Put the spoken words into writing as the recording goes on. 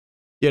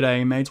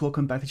G'day mates,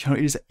 welcome back to the channel.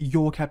 It is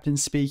your captain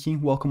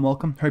speaking. Welcome,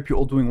 welcome. Hope you're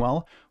all doing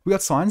well. We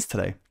got Signs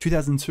today,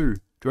 2002,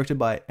 directed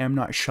by M.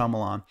 Night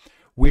Shyamalan,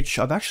 which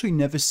I've actually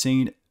never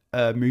seen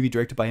a movie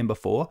directed by him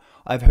before.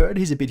 I've heard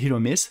he's a bit hit or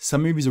miss.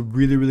 Some movies are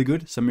really, really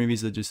good. Some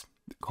movies are just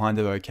kind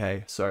of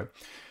okay. So,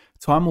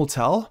 time will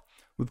tell.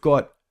 We've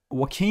got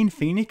Joaquin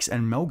Phoenix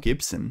and Mel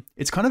Gibson.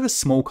 It's kind of a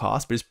small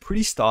cast, but it's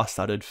pretty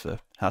star-studded for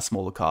how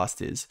small the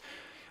cast is.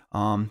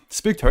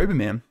 Spooktober,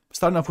 man.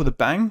 Starting off with a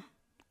bang.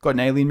 Got an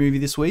Alien movie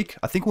this week.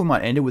 I think we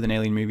might end it with an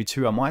Alien movie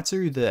too. I might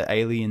do the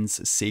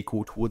Aliens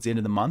sequel towards the end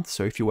of the month,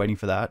 so if you're waiting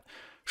for that,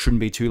 shouldn't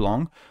be too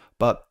long.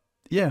 But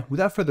yeah,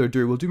 without further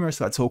ado, we'll do most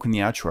of that talk in the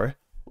outro.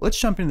 Let's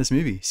jump into this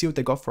movie, see what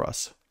they got for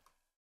us.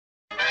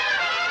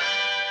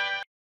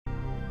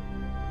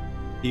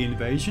 The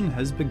invasion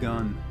has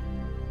begun.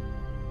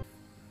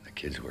 The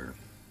kids were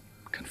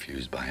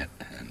confused by it,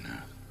 and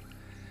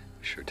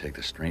sure take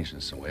the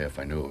strangeness away if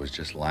I knew it was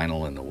just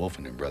Lionel and the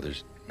Wolfenden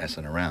brothers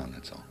messing around,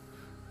 that's all.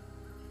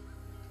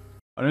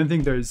 I don't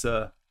think those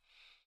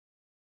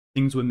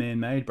things were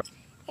man-made, bro.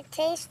 It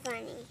tastes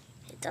funny.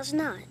 It does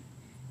not.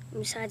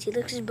 Besides, he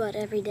licks his butt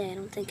every day. I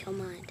don't think he'll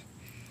mind.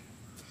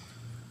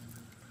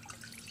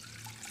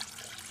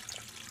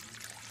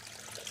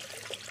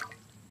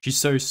 She's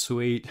so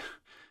sweet.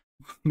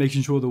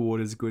 Making sure the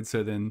water's good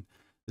so then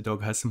the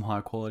dog has some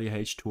high-quality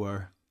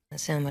H2O. That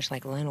sound much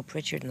like Lionel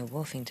Pritchard and the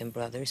Wolfenden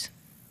brothers.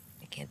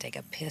 They can't take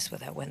a piss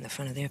without wetting the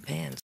front of their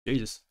pants.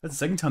 Jesus, that's the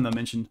second time they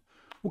mentioned.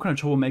 What kind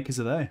of troublemakers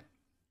are they?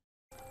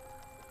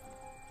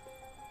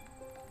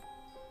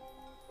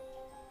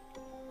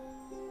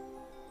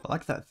 I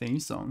like that theme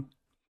song.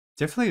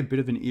 Definitely a bit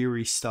of an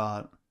eerie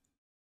start.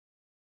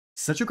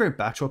 Such a great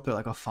backdrop to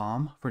like a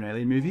farm for an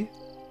Alien movie.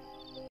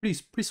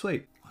 Pretty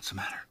sweet. What's the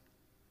matter?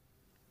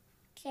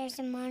 There's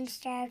a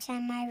monster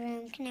outside my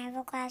room. Can I have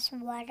a glass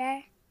of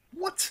water?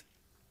 What?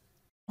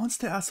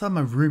 Monster outside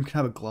my room can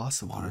have a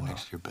glass of Water water.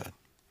 next to your bed.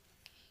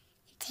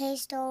 It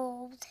tastes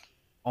old.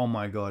 Oh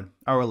my god.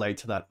 I relate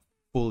to that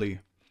fully.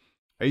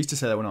 I used to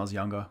say that when I was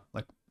younger.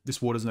 Like,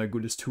 this water's no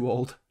good, it's too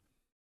old.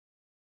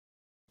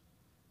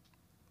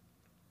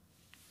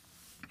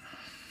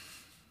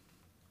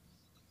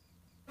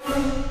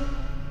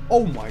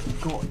 Oh my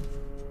god.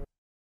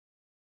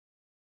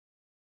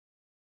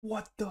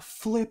 What the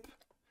flip?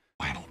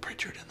 Lionel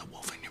Pritchard and the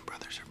Wolfenden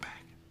brothers are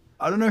back.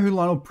 I don't know who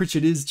Lionel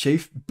Pritchard is,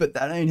 Chief, but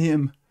that ain't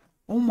him.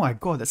 Oh my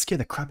god, that scared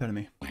the crap out of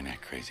me. Ain't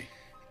that crazy?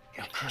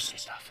 You're cursing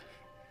stuff.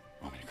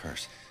 Want me to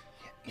curse?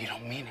 You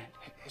don't mean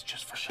it. It's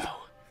just for show.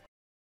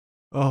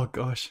 Oh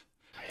gosh.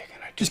 Are you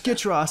gonna Just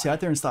get your ass out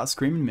there and start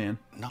screaming, man.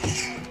 No.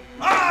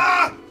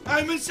 Ah!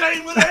 I'm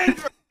insane with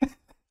anger!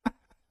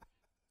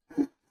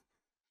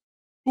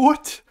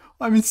 What?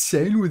 I'm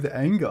insane with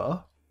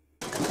anger.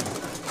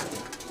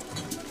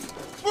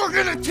 We're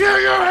gonna tear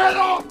your head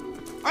off!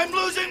 I'm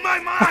losing my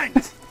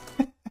mind!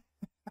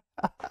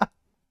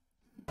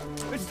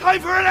 It's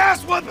time for an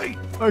ass whooping!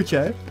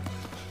 Okay.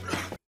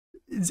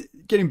 It's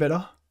getting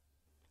better.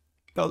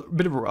 That was a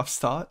bit of a rough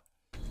start.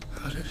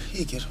 How did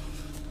he get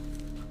off?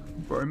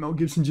 Bro, Mel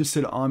Gibson just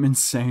said, I'm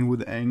insane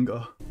with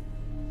anger.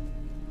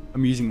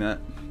 I'm using that.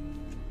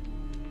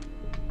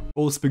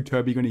 All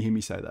Spooktober, you're going to hear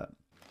me say that.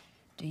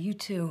 Do you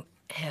two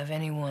have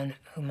anyone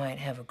who might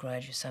have a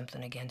grudge or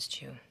something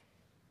against you?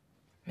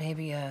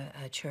 Maybe a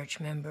church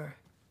member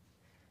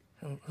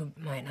who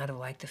might not have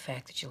liked the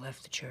fact that you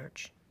left the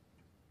church?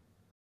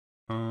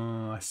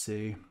 Oh, I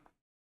see.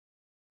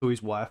 So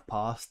his wife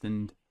passed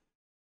and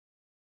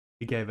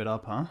he gave it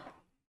up, huh?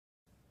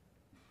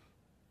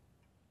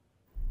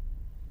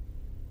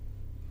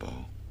 Bo.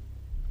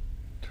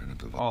 Turn up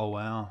the volume. Oh,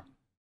 wow.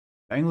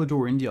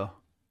 Bangalore, India.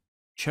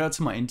 Shout out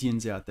to my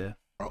Indians out there.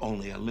 Are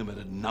only a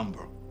limited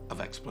number of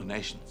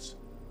explanations.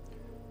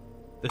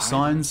 The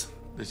signs.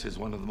 This is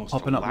one of the most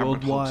Popping up elaborate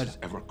worldwide. hoaxes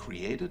ever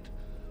created,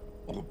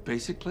 or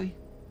basically,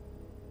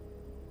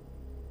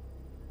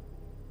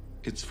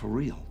 it's for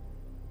real.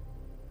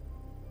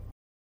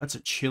 That's a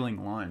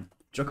chilling line.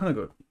 I kind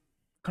of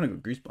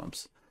got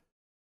goosebumps.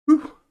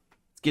 Whew.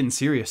 It's getting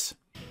serious.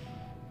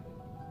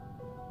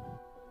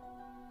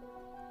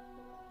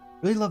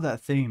 Really love that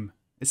theme.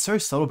 It's so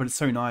subtle, but it's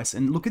so nice.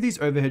 And look at these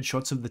overhead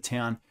shots of the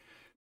town.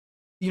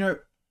 You know,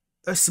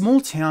 a small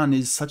town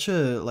is such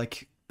a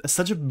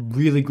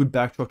really good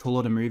backdrop to a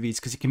lot of movies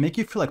because it can make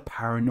you feel like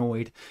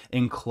paranoid,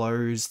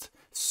 enclosed,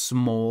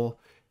 small.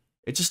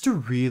 It's just a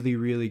really,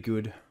 really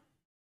good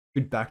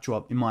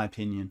backdrop, in my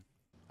opinion.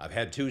 I've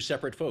had two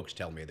separate folks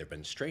tell me there have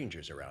been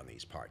strangers around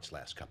these parts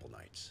last couple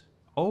nights.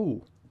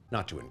 Oh,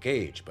 Not to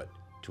engage, but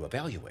to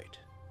evaluate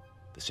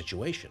the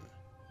situation.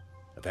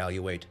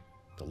 Evaluate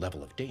the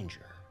level of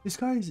danger. this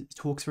guy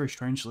talks very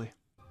strangely.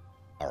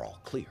 Are all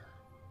clear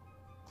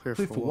Clear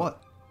for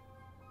what?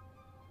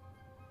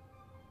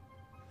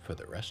 for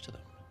the rest of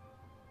them.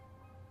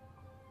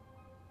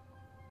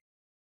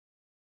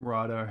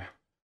 Righto.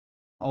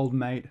 Old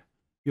mate,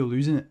 you're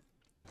losing it.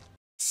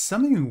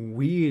 Something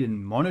weird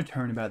and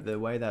monotone about the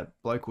way that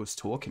bloke was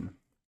talking.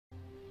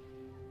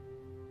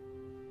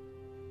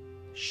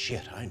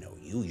 Shit, I know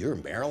you. You're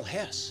Merrill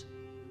Hess.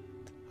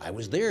 I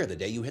was there the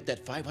day you hit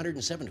that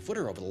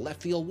 507-footer over the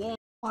left field wall.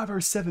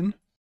 507?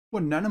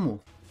 What an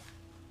animal.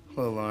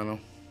 Hello, Lionel.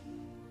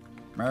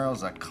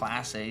 Merrill's a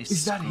Class A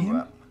Is that him?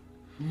 screw-up.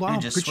 Lionel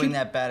He'd just Pritchard? swing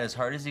that bat as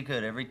hard as he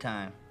could every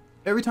time.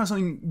 Every time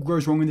something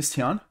goes wrong in this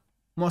town,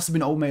 must have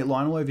been old mate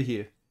Lionel over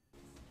here.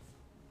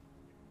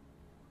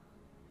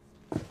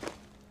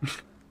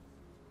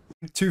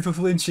 Two for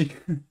flinching.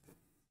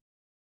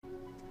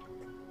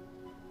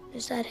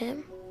 Is that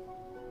him?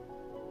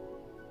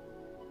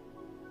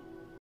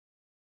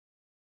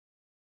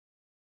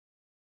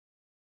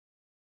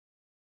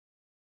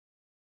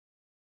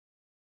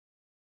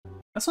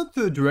 That's not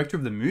the director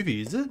of the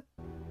movie, is it?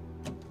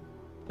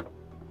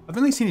 I've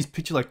only seen his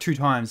picture like 2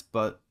 times,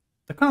 but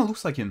that kind of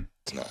looks like him.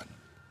 It's not.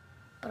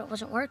 But it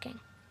wasn't working.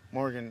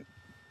 Morgan,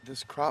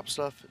 this crop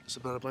stuff is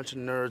about a bunch of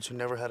nerds who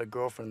never had a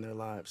girlfriend in their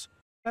lives.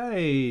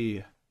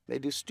 Hey. They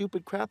do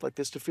stupid crap like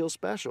this to feel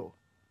special.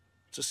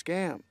 It's a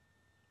scam.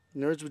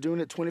 Nerds were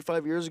doing it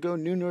 25 years ago,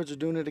 new nerds are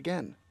doing it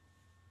again.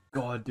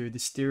 God, dude, the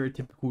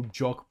stereotypical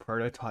jock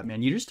prototype,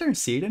 man. You just don't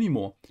see it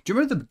anymore. Do you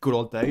remember the good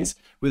old days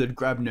where they'd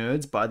grab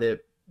nerds by their,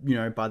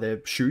 by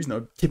their shoes and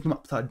they'd tip them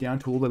upside down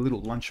till all their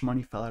little lunch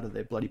money fell out of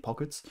their bloody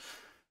pockets?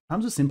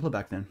 Times were simpler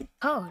back then.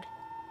 Code.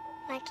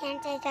 Why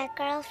can't I get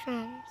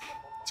girlfriends?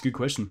 It's a good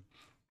question.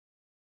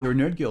 There are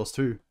nerd girls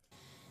too.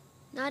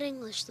 Not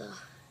English, though.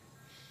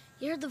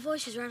 You heard the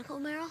voices, right, Uncle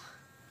Merrill?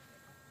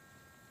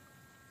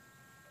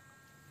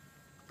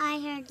 I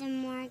heard them,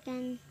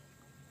 Morgan.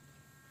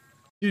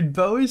 Dude,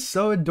 Bo is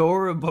so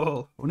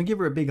adorable. I want to give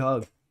her a big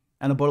hug.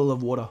 And a bottle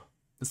of water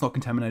that's not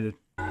contaminated.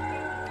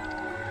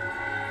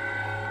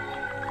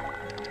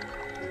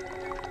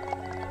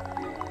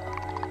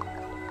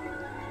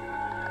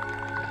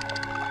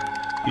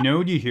 You know,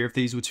 would you hear if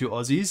these were two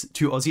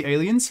Aussie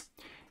aliens?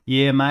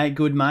 Yeah, mate,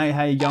 good mate.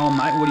 How you going,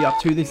 mate? What are you up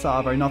to this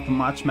hour? Nothing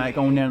much, mate.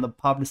 Going down to the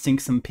pub to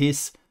sink some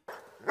piss.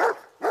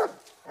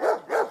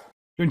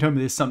 Don't tell me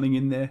there's something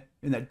in there,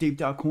 in that deep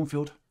dark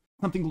cornfield.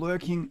 Something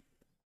lurking.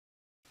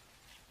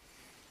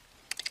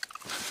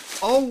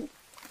 Oh!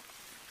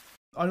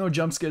 I know a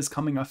jump scare's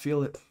coming, I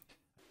feel it.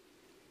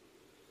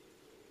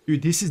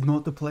 Dude, this is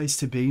not the place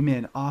to be,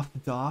 man. After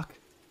dark.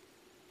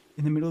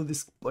 In the middle of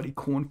this bloody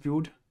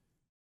cornfield.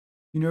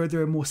 You know,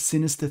 there are more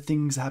sinister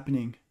things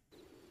happening.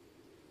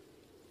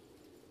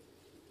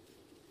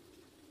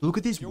 Look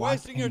at these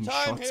white paint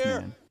shots,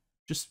 man.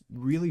 Just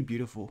really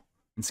beautiful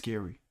and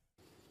scary.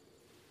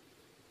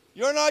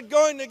 You're not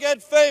going to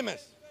get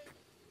famous.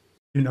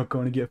 You're not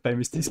going to get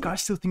famous. This guy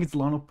still think it's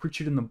Lionel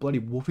Pritchard and the bloody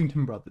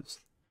Wolfington brothers.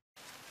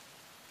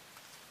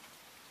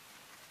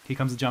 Here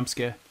comes the jump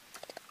scare.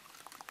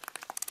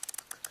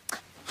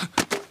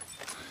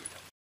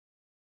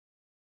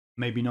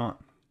 Maybe not.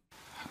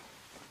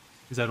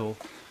 Is that all?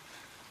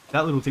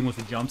 That little thing was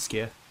a jump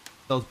scare.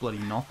 That was bloody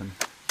nothing.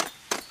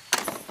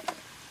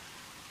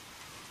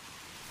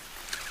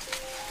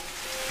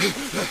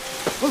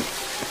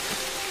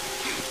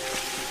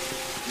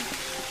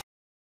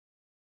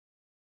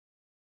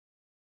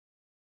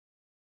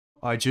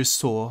 I just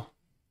saw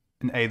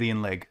an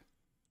alien leg.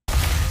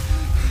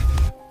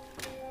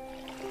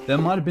 That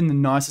might have been the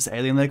nicest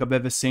alien leg I've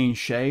ever seen.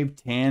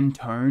 Shaved, tan,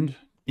 toned,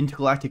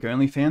 intergalactic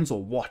OnlyFans,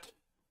 or what?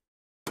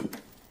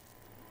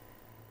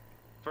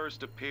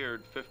 First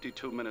appeared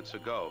 52 minutes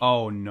ago.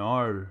 Oh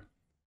no.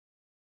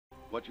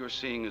 What you're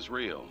seeing is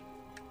real.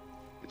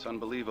 It's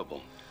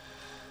unbelievable.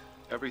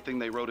 Everything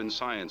they wrote in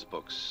science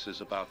books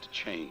is about to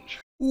change.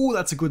 Ooh,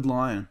 that's a good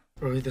line.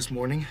 Early this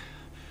morning,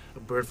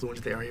 a bird flew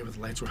into the area where the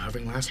lights were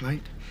hovering last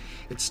night.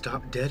 It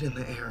stopped dead in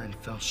the air and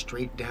fell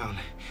straight down.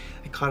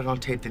 I caught it on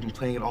tape. They've been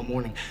playing it all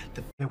morning.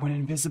 They went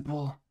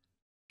invisible.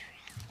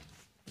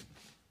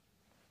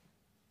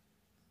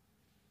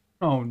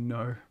 Oh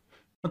no.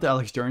 Not the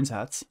Alex Jones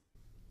hats.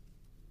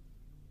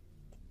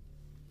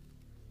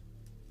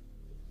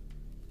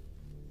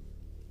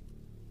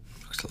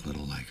 Looks a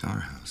little like our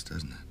house,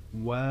 doesn't it?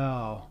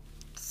 Wow.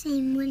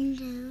 Same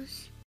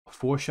windows. A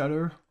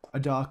foreshadow, a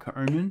dark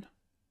omen.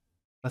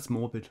 That's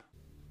morbid.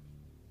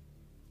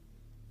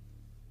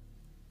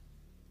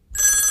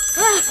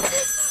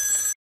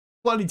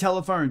 Bloody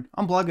telephone.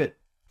 Unplug it.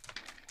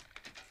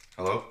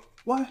 Hello?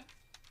 What?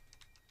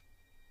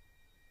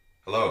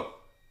 Hello?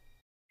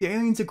 The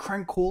aliens are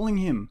crank calling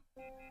him.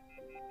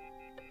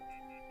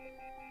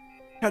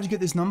 How'd you get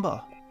this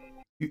number?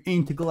 You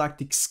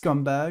intergalactic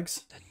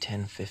scumbags. The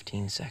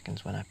 10-15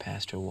 seconds when I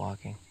passed her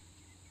walking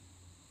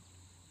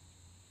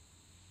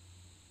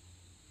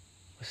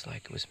was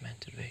like it was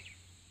meant to be.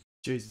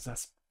 Jesus,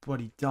 that's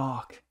bloody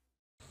dark.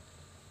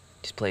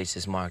 These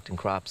places marked in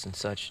crops and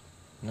such,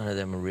 none of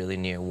them are really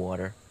near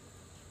water.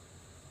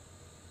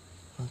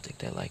 I don't think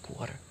they like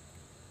water.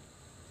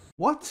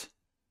 What?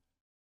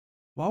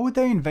 Why would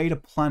they invade a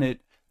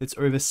planet that's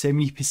over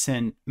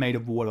 70% made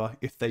of water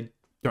if they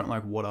don't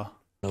like water?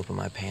 Open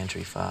my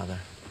pantry, Father.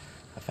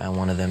 I found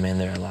one of them in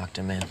there and locked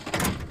him in.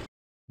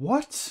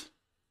 What?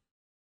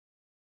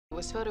 It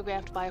was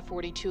photographed by a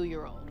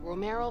 42-year-old,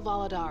 Romero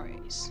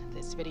Valadares.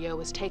 This video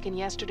was taken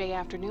yesterday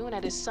afternoon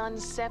at his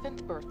son's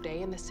 7th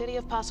birthday in the city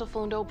of Passo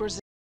Fundo, Brazil.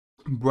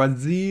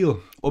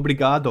 Brazil.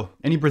 Obrigado.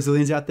 Any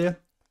Brazilians out there?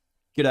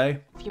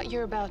 G'day. What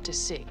you're about to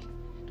see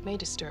may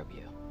disturb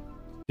you.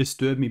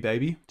 Disturb me,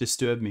 baby.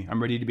 Disturb me.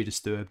 I'm ready to be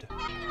disturbed.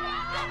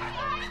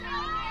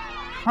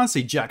 Can't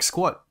see jack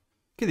squat.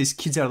 Get these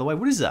kids out of the way.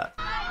 What is that?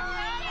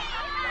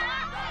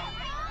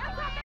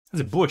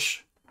 There's a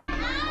bush.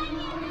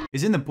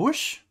 Is in the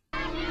bush?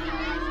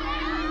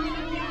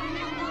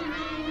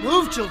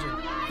 Move, children!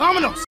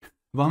 Vámonos!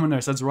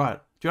 Vámonos, that's right.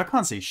 Dude, I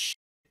can't see shit.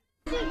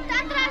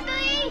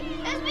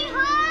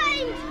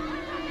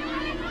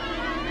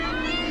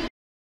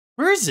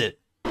 Where is it?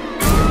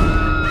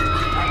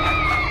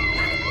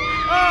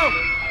 Oh!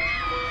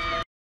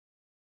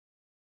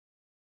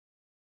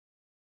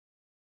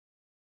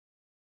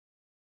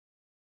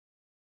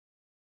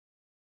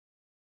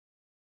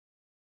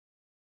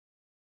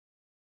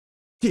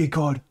 Dear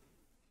God.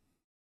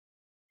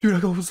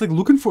 Dude, I was like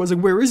looking for it. I was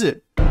like, where is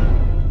it?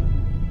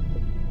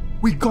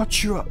 We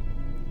got your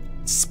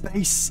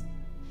Space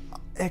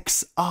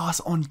X ass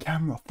on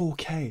camera,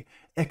 4K,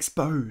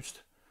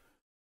 exposed.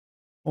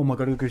 Oh my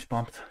God, I got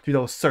goosebumped. Dude,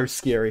 that was so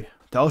scary.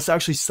 That was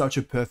actually such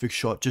a perfect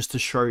shot just to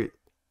show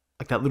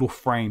like that little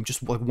frame,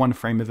 just like one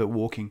frame of it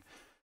walking.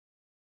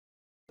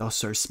 That was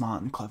so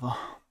smart and clever.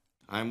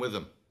 I'm with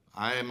him.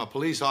 I am a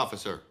police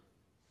officer.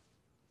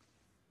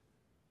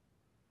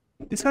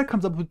 This guy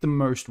comes up with the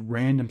most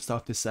random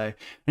stuff to say.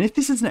 And if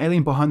this is an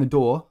alien behind the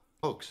door,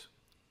 Folks,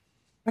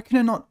 how can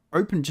I not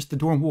open just the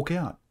door and walk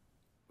out?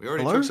 we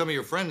already Hello? took some of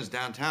your friends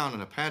downtown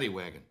in a paddy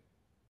wagon.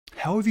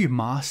 How have you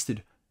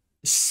mastered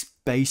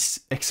space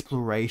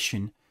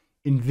exploration,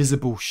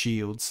 invisible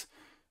shields,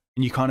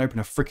 and you can't open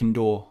a freaking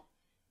door?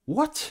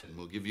 What? And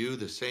we'll give you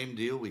the same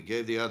deal we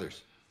gave the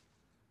others.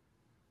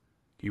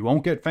 You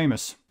won't get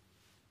famous.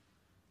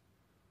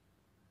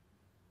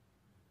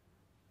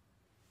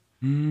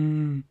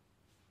 Hmm.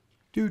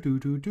 Do do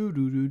do do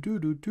do do do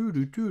do do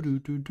do do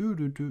do do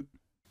do do.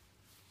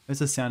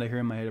 That's a sound I hear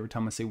in my head every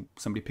time I see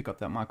somebody pick up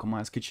that Michael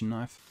Myers kitchen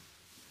knife.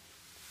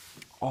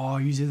 Oh,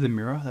 uses the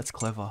mirror? That's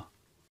clever.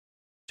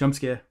 Jump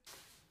scare.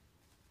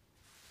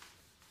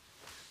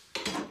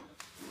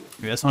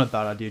 Yeah, that's not a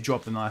bad idea.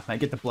 Drop the knife,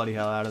 mate. Get the bloody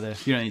hell out of there.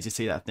 You don't need to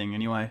see that thing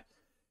anyway.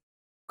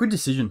 Good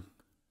decision.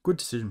 Good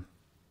decision.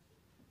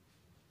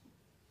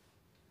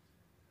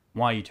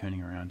 Why are you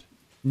turning around?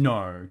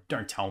 No,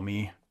 don't tell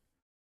me.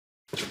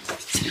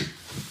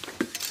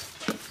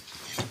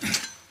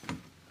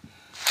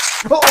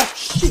 Oh,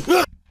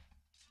 shit!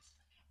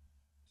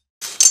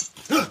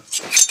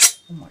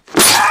 Oh my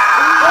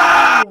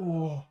God.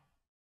 Oh.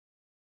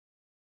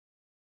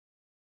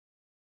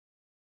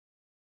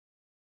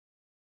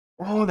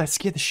 Oh, that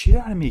scared the shit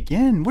out of me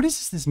again. What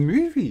is this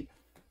movie?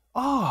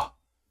 Ah. Oh.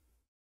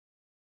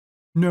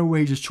 No way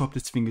he just chopped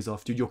its fingers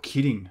off, dude. You're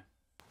kidding.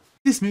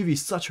 This movie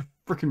is such a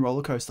freaking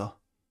roller coaster.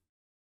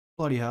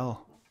 Bloody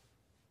hell.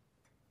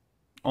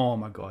 Oh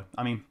my God.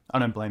 I mean, I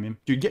don't blame him.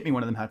 Dude, get me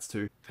one of them hats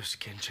too. Their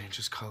skin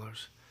changes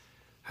colors.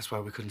 That's why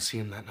we couldn't see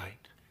him that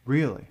night.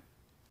 Really?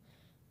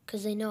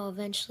 Because they know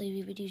eventually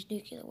we would use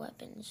nuclear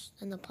weapons,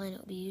 and the planet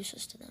would be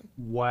useless to them.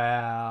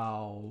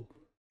 Wow.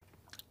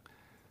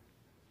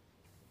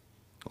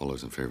 All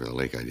those in favor of the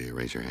lake idea,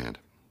 raise your hand.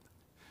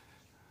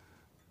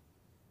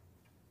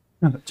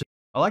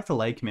 I like the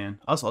lake, man.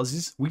 Us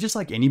Aussies, we just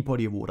like any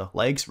body of water.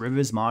 Lakes,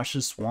 rivers,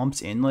 marshes,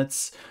 swamps,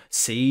 inlets,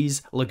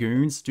 seas,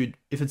 lagoons. Dude,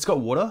 if it's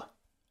got water,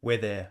 we're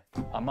there.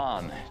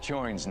 Amman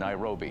joins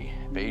Nairobi,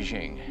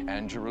 Beijing,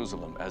 and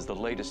Jerusalem as the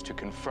latest to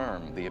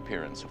confirm the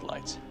appearance of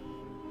lights.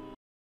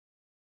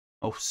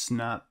 Oh,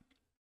 snap.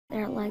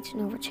 There are lights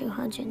in over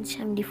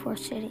 274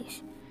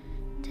 cities.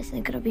 To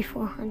think it'll be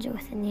 400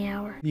 within the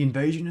hour. The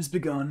invasion has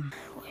begun.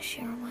 Wish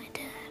you were my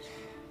dad.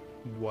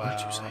 Wow. What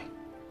did you say?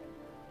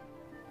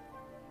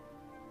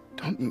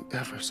 Don't you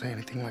ever say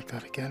anything like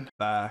that again.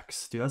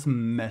 Facts. Dude, that's a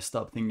messed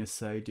up thing to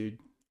say, dude.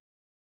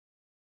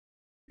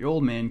 Your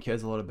old man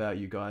cares a lot about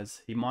you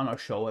guys. He might not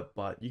show it,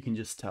 but you can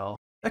just tell.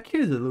 That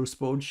kid is a little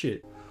spoiled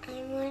shit.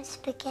 I want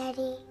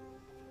spaghetti.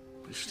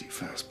 Push too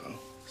fast, Bo.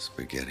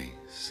 Spaghetti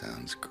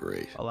sounds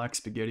great. I like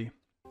spaghetti.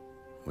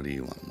 What do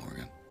you want,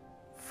 Morgan?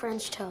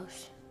 French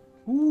toast.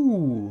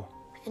 Ooh.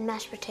 And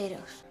mashed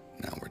potatoes.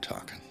 Now we're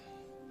talking.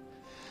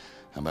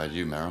 How about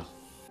you, Meryl?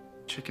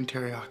 Chicken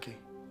teriyaki.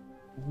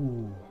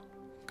 Ooh.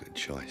 Good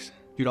choice.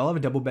 Dude, I'll have a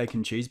double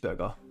bacon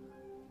cheeseburger.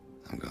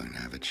 I'm going to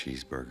have a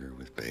cheeseburger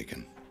with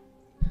bacon.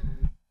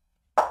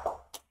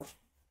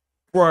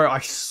 Bro, I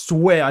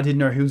swear I didn't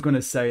know he was going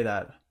to say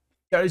that.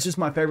 That is just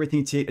my favorite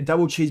thing to eat. A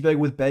double cheeseburger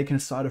with bacon, a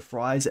side of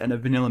fries, and a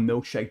vanilla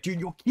milkshake. Dude,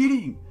 you're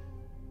kidding.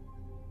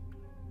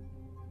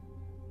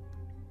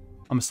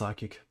 I'm a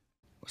psychic.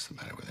 What's the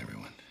matter with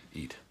everyone?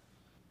 Eat.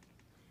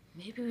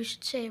 Maybe we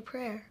should say a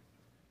prayer.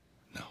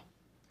 No.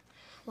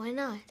 Why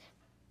not?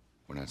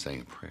 We're not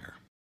saying a prayer.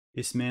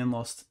 This man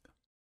lost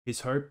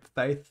his hope,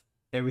 faith,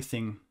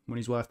 everything when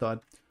his wife died.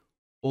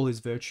 All his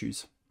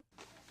virtues.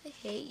 I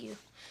hate you.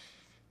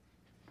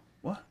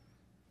 What?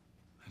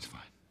 That's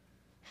fine.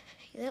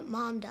 You let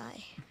Mom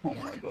die. Oh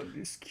my God,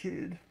 this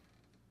kid.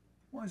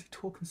 Why is he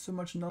talking so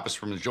much nonsense? Stop us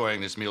from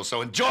enjoying this meal,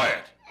 so enjoy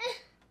it!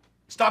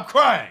 Stop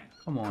crying!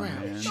 Come on,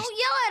 man. Don't yell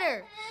at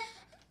her!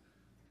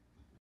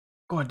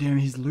 God damn,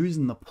 he's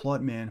losing the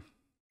plot, man.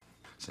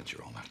 Since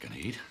you're all not gonna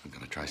eat, I'm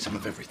gonna try some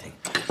of everything.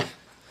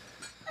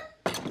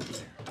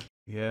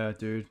 Yeah,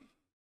 dude.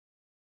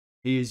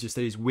 He is just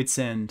at his wit's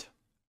end.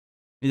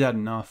 He's had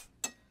enough.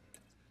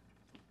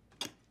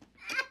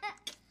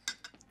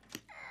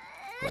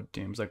 God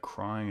damn, he's like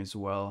crying as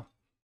well.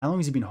 How long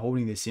has he been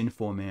holding this in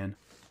for, man?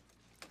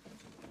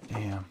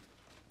 Damn.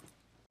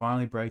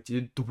 Finally break,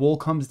 dude. The wall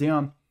comes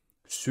down.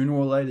 Sooner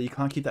or later, you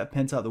can't keep that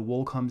pent up. The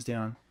wall comes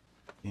down.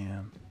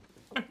 Damn.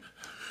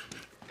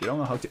 Dude, I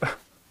want to hug too.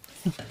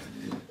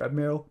 Grab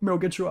Meryl.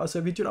 Meryl, get your ass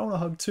over here. Dude, I want to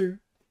hug too.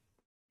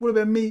 What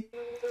about me?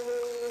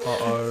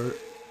 Uh-oh.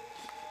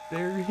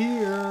 They're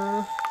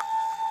here.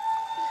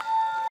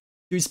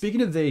 Dude,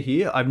 speaking of they're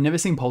here, I've never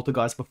seen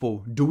Poltergeist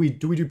before. Do we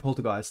do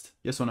Poltergeist?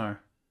 Yes or no?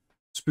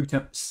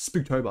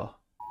 Spooktober.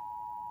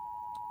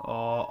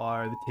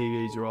 Oh, the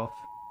TVs are off.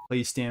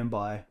 Please stand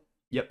by.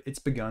 Yep, it's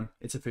begun.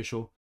 It's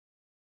official.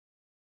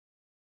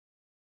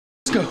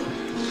 Let's go.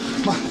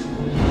 Come on.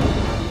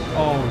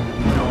 Oh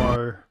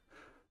no.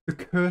 The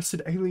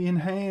cursed alien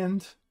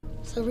hand.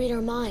 So read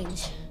our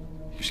minds.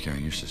 You're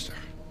scaring your sister.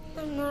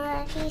 I'm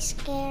already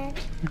scared.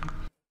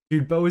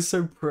 Dude, Bo is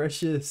so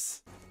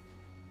precious.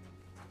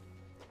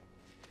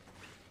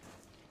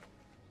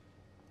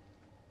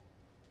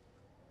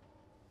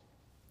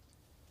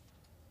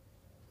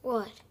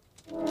 What?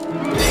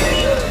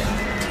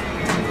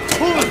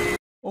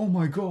 Oh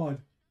my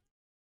god.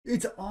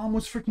 Its arm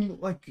was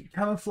freaking like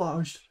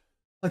camouflaged.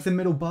 Like the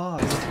metal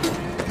bars.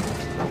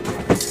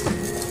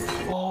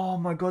 Oh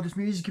my god, this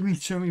music's giving me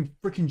so many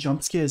freaking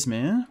jump scares,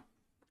 man.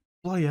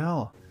 Bloody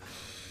hell.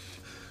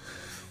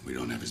 We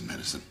don't have his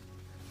medicine.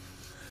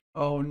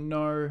 Oh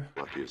no.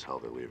 Lucky as hell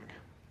they're leaving.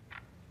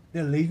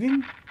 They're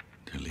leaving?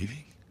 They're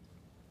leaving?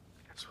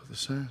 That's what they're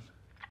saying.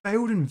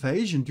 Failed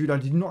invasion, dude. I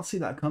did not see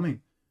that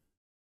coming.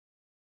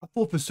 I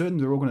thought for certain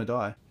they're all gonna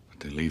die.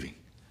 But they're leaving.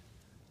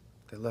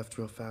 They left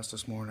real fast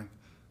this morning.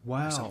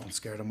 Wow. Something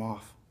scared them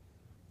off.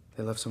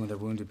 They left some of their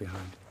wounded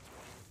behind.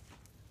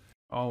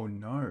 Oh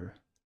no.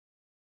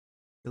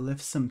 They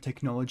left some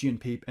technology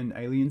and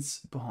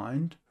aliens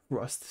behind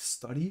for us to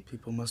study.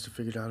 People must have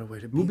figured out a way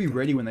to beat We'll be them.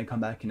 ready when they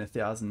come back in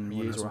 1,000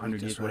 Everyone years has or a 100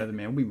 weakness, years, whatever, right?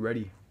 man. We'll be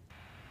ready.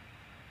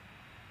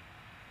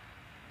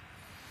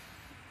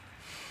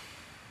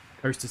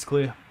 Coast is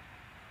clear.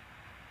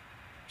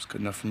 It's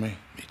good enough for me.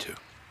 Me too.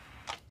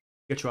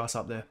 Get your ass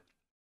up there.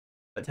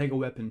 But take a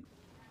weapon.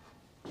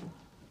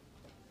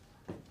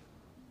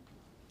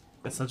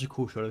 That's such a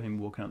cool shot of him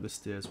walking up the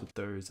stairs with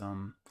those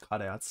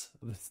cutouts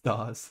of the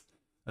stars.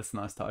 That's a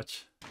nice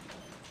touch.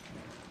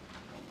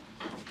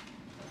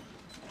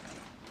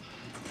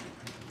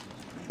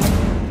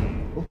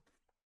 Oh.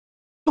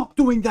 Stop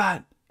doing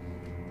that!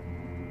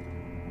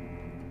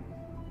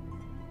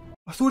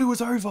 I thought it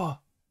was over.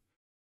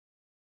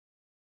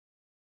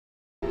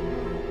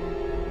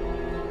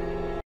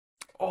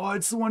 Oh,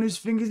 it's the one whose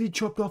fingers he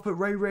chopped off at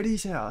Ray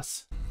Reddy's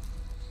house.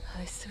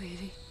 Hi,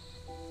 sweetie.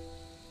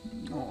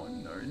 Oh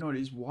no, not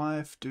his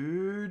wife,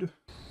 dude.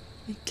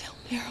 We tell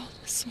Meryl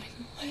to swing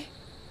away.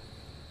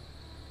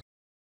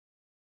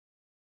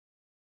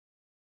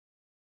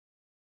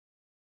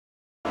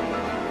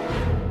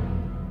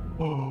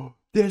 Oh,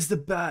 there's the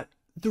bat.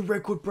 The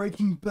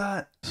record-breaking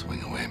bat.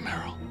 Swing away,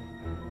 Meryl.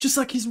 Just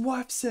like his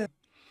wife said.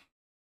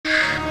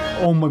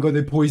 Oh my god,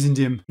 they poisoned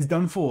him. He's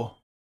done for.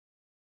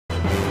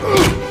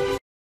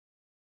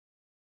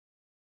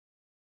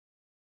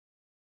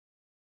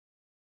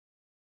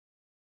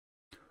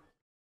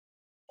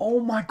 Oh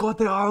my god,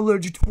 they are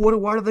allergic to water.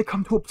 Why did they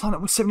come to a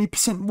planet with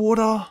 70%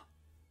 water?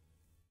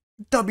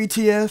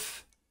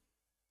 WTF.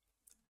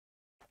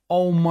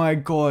 Oh my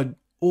god.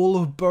 All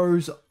of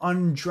Bo's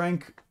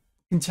undrank,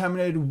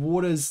 contaminated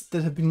waters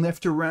that have been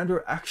left around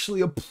are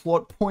actually a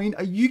plot point.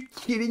 Are you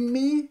kidding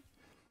me?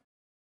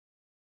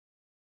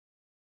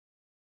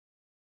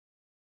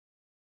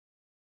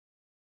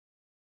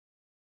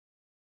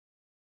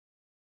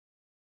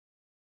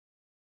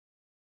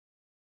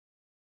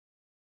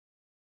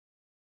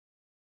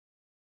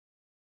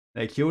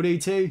 They killed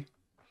E.T.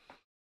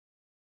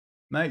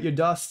 Mate, you're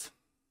dust.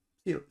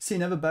 See you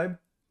never, babe.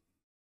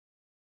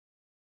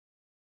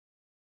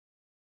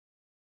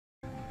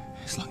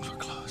 His lungs were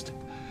closed.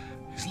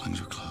 His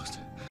lungs were closed.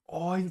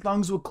 Oh, his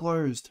lungs were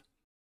closed.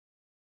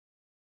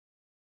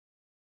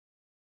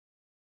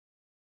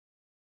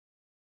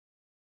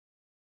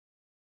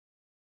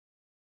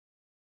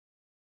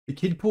 The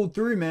kid pulled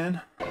through,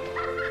 man.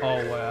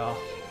 Oh, wow.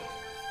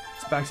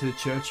 It's back to the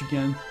church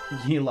again. You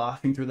can hear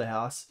laughing through the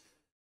house.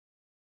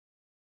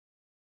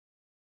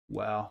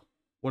 Wow.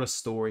 What a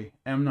story.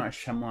 M. Night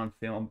Shyamalan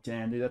film.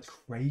 Damn, dude, that's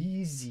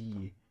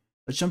crazy.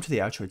 Let's jump to the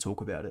outro, talk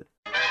about it.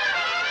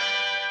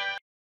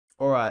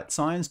 Alright,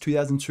 Science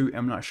 2002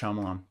 M. Night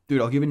Shyamalan.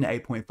 Dude, I'll give it an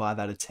 8.5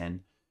 out of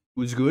 10. It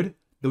was good.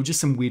 There were just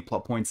some weird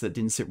plot points that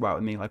didn't sit right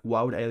with me. Like,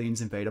 why would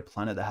aliens invade a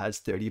planet that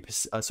has over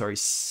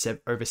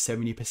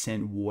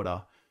 70%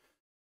 water?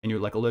 And you're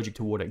like allergic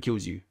to water, it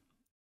kills you.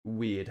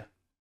 Weird.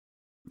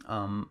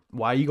 Why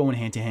are you going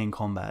hand-to-hand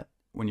combat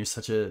when you're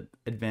such a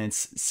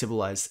advanced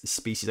civilized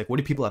species? Like, what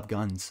if people have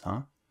guns,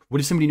 huh? What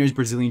if somebody knows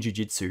Brazilian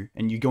jiu-jitsu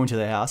and you go into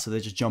their house, so they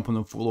just jump on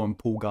the floor and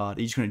pull guard?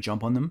 Are you just gonna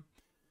jump on them?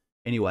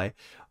 Anyway,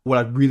 what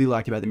I really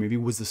liked about the movie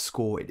was the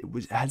score. It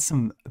had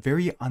some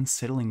very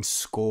unsettling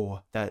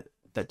score. That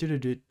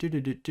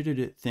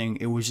thing.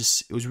 It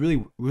was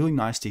really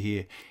nice to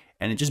hear,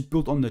 and it just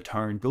built on the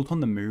tone, built on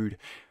the mood.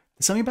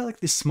 There's something about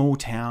like this small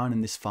town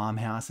and this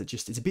farmhouse that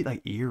just, it's a bit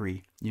like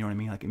eerie. You know what I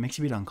mean? Like, it makes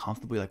you a bit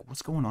uncomfortable. Like,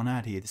 what's going on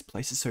out here? This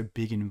place is so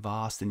big and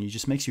vast, and it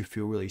just makes you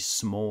feel really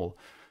small.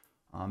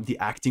 The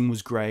acting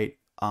was great.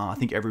 I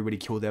think everybody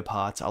killed their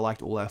parts. I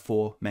liked all our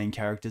 4 main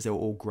characters. They were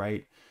all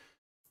great.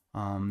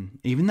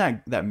 Even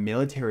that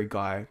military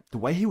guy, the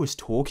way he was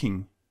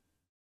talking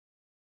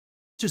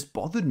just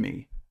bothered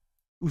me.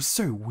 It was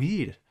so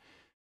weird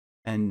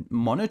and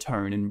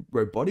monotone and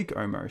robotic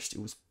almost.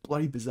 It was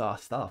bloody bizarre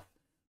stuff.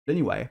 But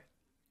anyway,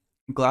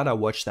 I'm glad I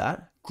watched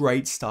that.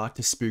 Great start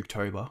to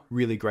Spooktober.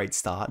 Really great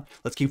start.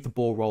 Let's keep the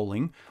ball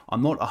rolling.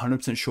 I'm not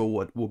 100% sure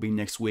what will be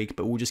next week,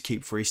 but we'll just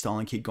keep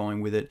freestyling, keep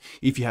going with it.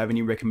 If you have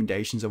any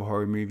recommendations of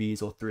horror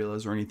movies or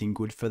thrillers or anything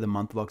good for the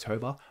month of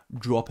October,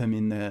 drop them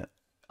in the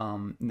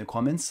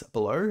comments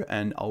below,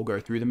 and I'll go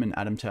through them and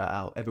add them to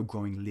our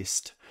ever-growing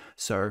list.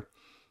 So,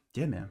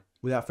 yeah, man.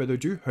 Without further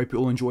ado, hope you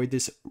all enjoyed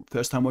this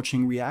first time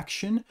watching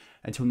reaction.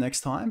 Until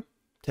next time,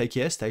 take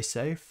care, stay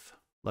safe.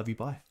 Love you,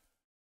 bye.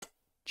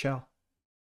 Ciao.